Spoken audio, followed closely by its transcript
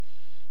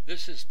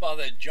This is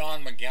Father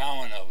John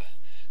McGowan of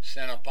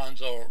San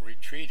Alfonso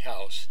Retreat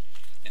House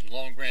in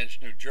Long Branch,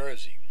 New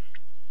Jersey.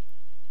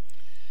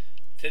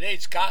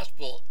 Today's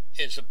gospel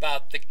is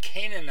about the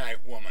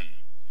Canaanite woman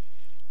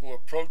who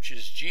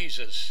approaches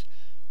Jesus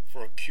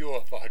for a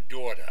cure for her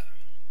daughter.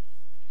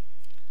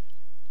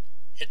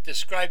 It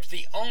describes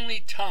the only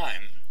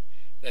time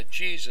that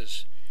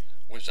Jesus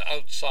was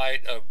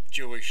outside of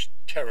Jewish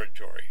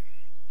territory.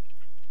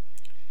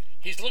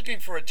 He's looking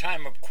for a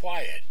time of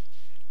quiet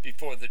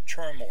before the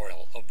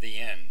turmoil of the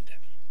end.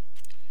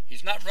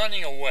 He's not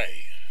running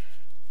away,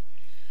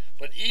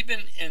 but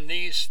even in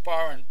these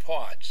foreign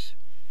parts,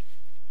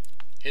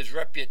 his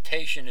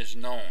reputation is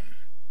known,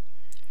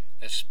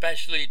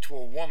 especially to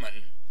a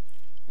woman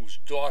whose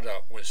daughter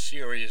was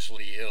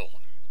seriously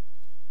ill.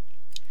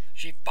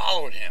 She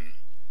followed him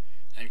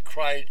and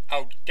cried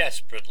out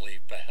desperately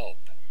for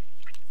help.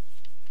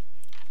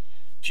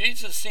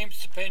 Jesus seems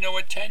to pay no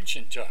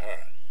attention to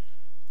her.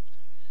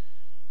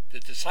 The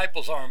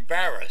disciples are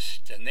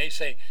embarrassed, and they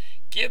say,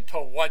 "Give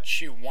her what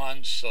she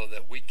wants so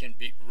that we can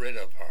be rid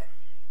of her."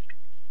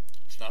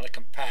 It's not a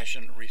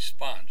compassionate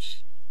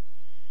response.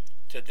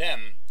 To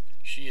them,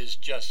 she is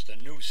just a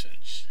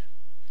nuisance.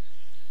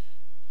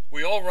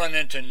 We all run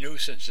into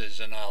nuisances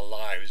in our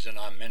lives, in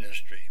our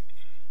ministry.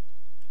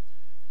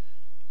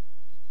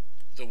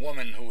 The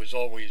woman who is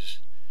always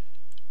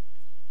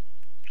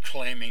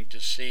claiming to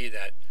see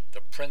that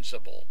the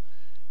principal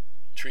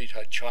treat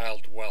her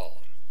child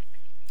well.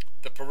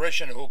 The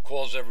parishioner who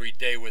calls every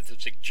day with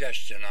a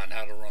suggestion on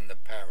how to run the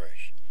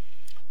parish.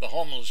 The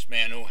homeless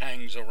man who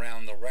hangs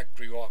around the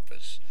rectory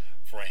office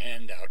for a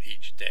handout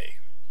each day.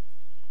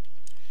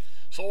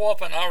 So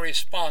often our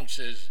response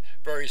is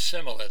very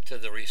similar to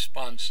the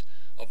response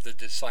of the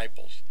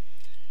disciples.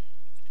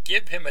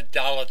 Give him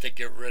 $1 to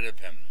get rid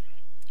of him.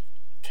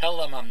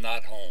 Tell him I'm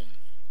not home.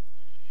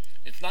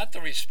 It's not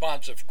the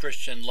response of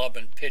Christian love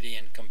and pity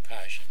and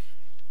compassion.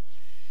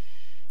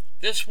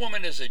 This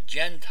woman is a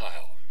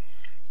Gentile.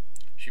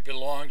 She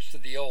belongs to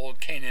the old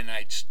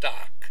Canaanite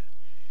stock.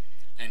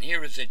 And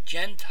here is a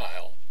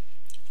Gentile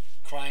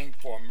crying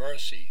for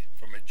mercy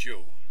from a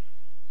Jew.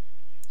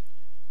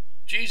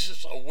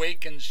 Jesus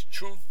awakens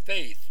true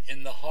faith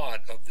in the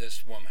heart of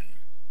this woman.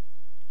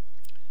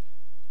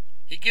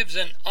 He gives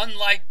an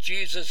unlike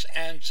Jesus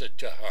answer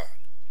to her.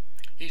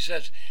 He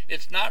says,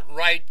 it's not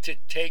right to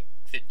take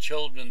the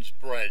children's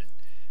bread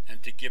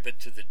and to give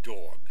it to the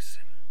dogs.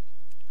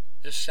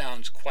 This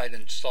sounds quite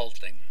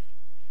insulting.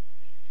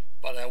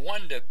 But I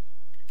wonder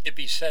if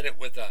he said it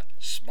with a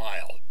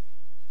smile.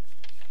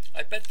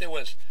 I bet there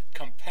was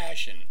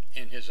compassion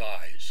in his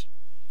eyes,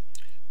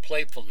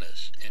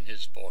 playfulness in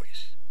his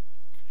voice.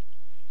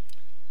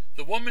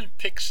 The woman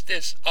picks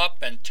this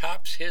up and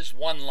tops his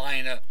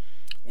one-liner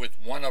with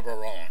one of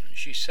her own.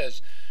 She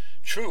says,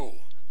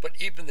 "True, but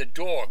even the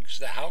dogs,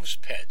 the house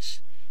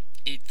pets,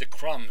 eat the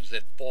crumbs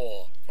that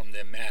fall from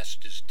their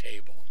master's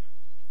table."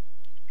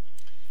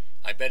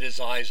 I bet his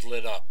eyes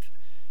lit up,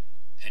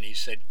 and he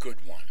said,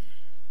 "Good one."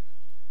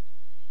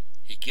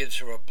 He gives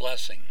her a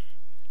blessing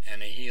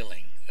and a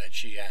healing that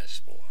she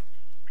asked for.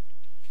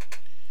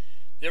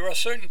 There are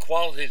certain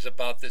qualities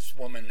about this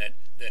woman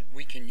that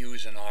we can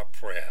use in our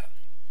prayer.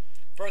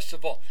 First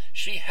of all,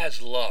 she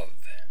has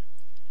love.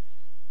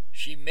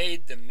 She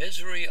made the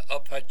misery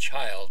of her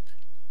child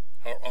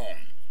her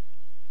own.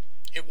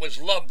 It was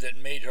love that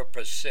made her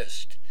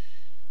persist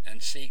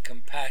and see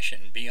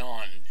compassion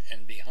beyond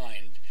and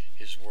behind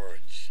his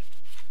words.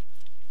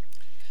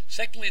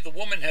 Secondly, the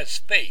woman has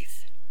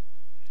faith.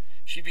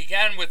 She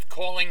began with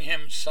calling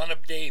him Son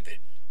of David.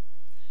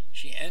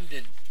 She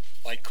ended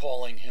by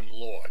calling him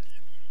Lord.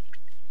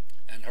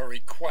 And her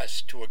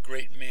request to a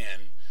great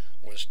man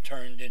was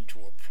turned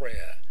into a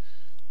prayer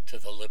to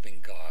the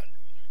living God.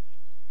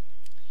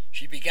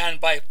 She began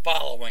by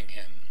following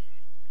him.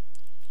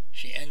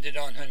 She ended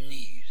on her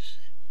knees.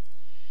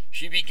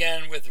 She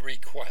began with a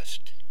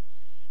request.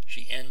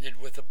 She ended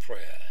with a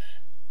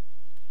prayer.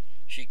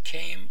 She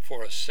came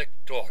for a sick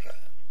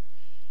daughter.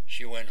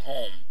 She went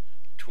home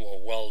to a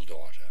well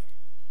daughter.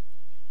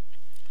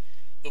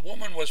 The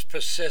woman was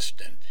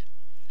persistent.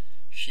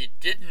 She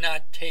did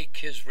not take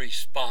his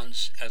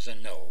response as a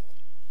no.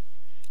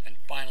 And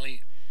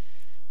finally,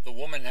 the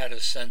woman had a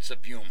sense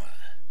of humor,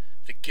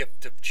 the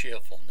gift of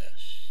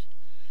cheerfulness.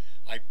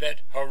 I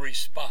bet her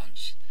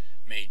response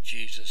made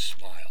Jesus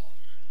smile.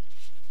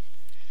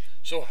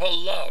 So her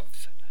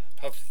love,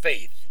 her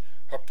faith,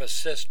 her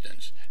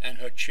persistence, and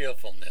her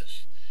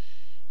cheerfulness,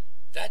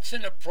 that's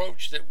an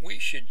approach that we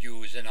should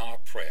use in our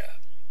prayer.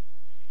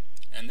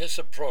 And this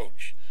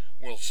approach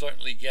will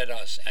certainly get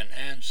us an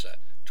answer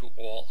to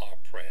all our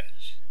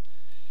prayers.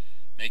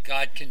 May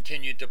God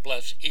continue to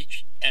bless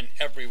each and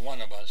every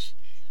one of us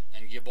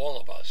and give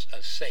all of us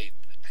a safe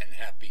and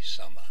happy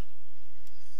summer.